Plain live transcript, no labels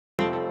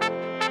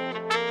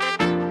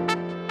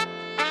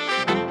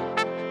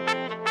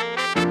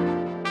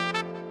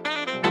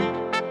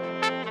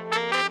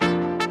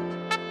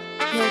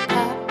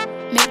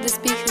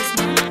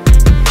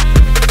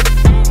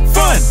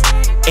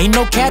Ain't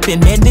no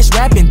capping, man, this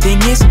rapping thing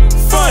is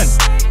fun.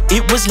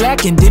 It was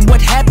lacking, then what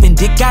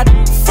happened? It got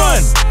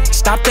fun.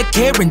 Stop the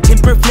caring,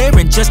 temper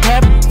flaring, just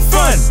have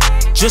fun.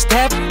 Just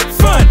have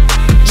fun.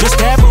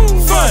 Just have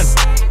fun.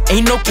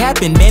 Ain't no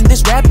capping, man,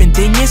 this rapping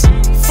thing is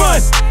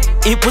fun.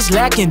 It was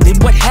lacking, then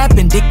what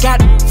happened? It got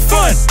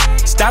fun.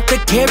 Stop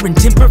the caring,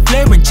 temper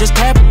flaring, just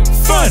have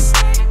fun.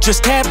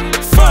 Just have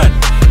fun.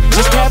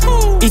 Just have.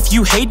 If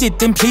you hate it,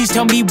 then please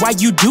tell me why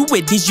you do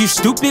it. Is you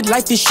stupid?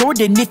 Life is short,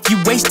 and if you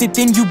waste it,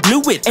 then you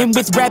blew it. And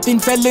with rapping,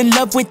 fell in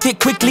love with it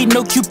quickly,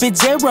 no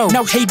Cupid's arrow.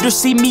 Now haters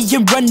see me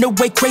and run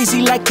away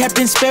crazy like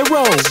Captain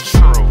Sparrow.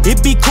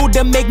 It'd be cool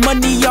to make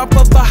money off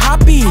of a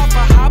hobby.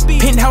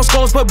 Penthouse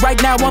goals, but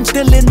right now I'm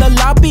still in the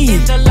lobby.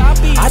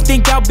 I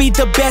think I'll be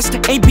the best,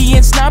 ain't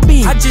being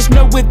snobby. I just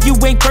know if you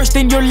ain't first,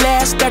 then you're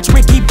last. That's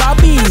Ricky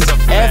Bobby.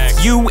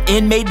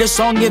 F-U-N made a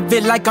song of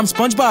it like I'm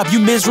SpongeBob. You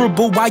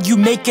miserable while you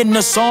making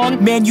a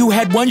song? Man, you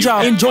had one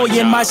job.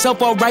 Enjoying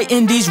myself while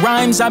writing these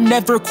rhymes, I'm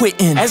never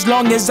quitting. As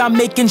long as I'm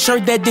making sure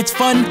that it's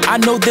fun, I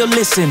know they'll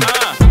listen.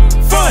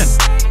 Fun.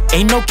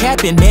 Ain't no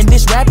capping, man,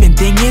 this rapping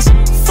thing is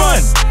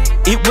fun.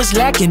 It was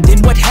lacking,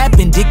 then what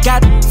happened? It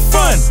got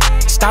fun.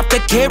 Stop the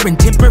caring,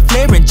 temper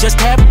flaring, just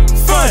have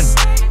fun.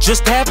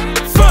 Just have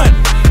fun.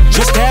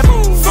 Just have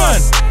fun.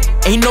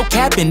 Ain't no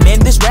capping, man,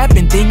 this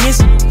rapping thing is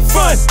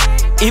fun.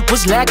 It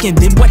was lacking,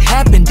 then what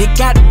happened? It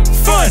got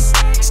fun.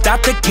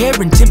 Stop the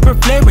caring, temper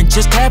flaring,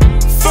 just have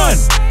fun.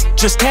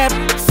 Just have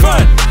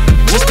fun.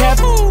 Just have.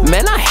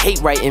 Man, I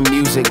hate writing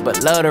music,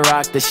 but love to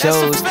rock the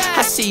shows.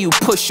 I see you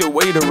push your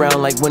weight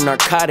around like when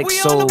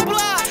narcotics sold.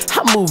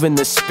 I'm moving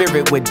the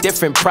spirit with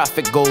different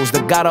profit goals.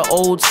 The got a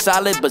old,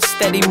 solid, but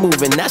steady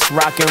moving, that's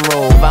rock and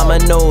roll. I'm a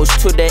nose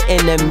to the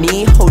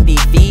enemy, hold the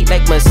feet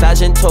like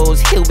massaging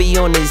toes. He'll be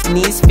on his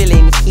knees,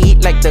 feeling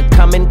heat like the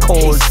common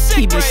cold.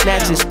 He be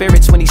snatching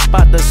spirits when he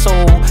spot the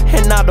soul.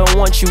 And I don't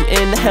want you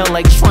in hell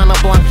like trying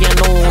to block your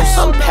nose.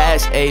 I'm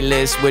past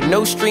A-list with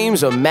no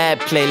streams or mad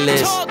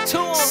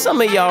playlists.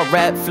 Some of y'all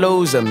rap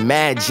flows are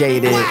mad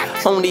jaded.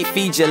 Only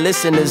feed your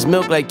listeners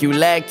milk like you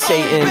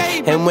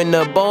lactating. And when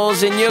the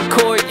ball's in your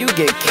court, you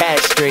get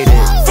castrated.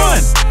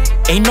 Fun.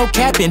 Ain't no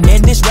capping,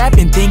 man, this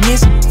rapping thing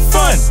is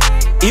fun.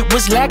 It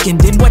was lacking,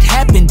 then what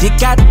happened? It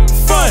got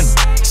fun.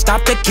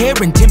 Stop the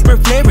caring, temper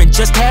flaring,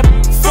 just have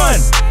fun.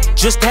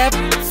 Just have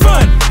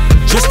fun.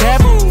 Just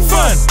have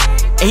fun.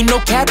 Ain't no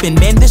capping,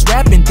 man, this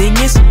rapping thing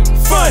is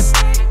fun.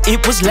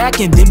 It was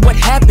lacking, then what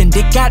happened?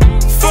 It got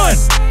fun.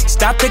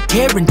 Stop the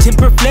caring,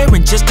 temper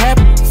flaring, just have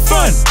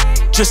fun.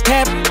 Just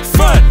have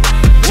fun.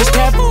 Just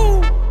have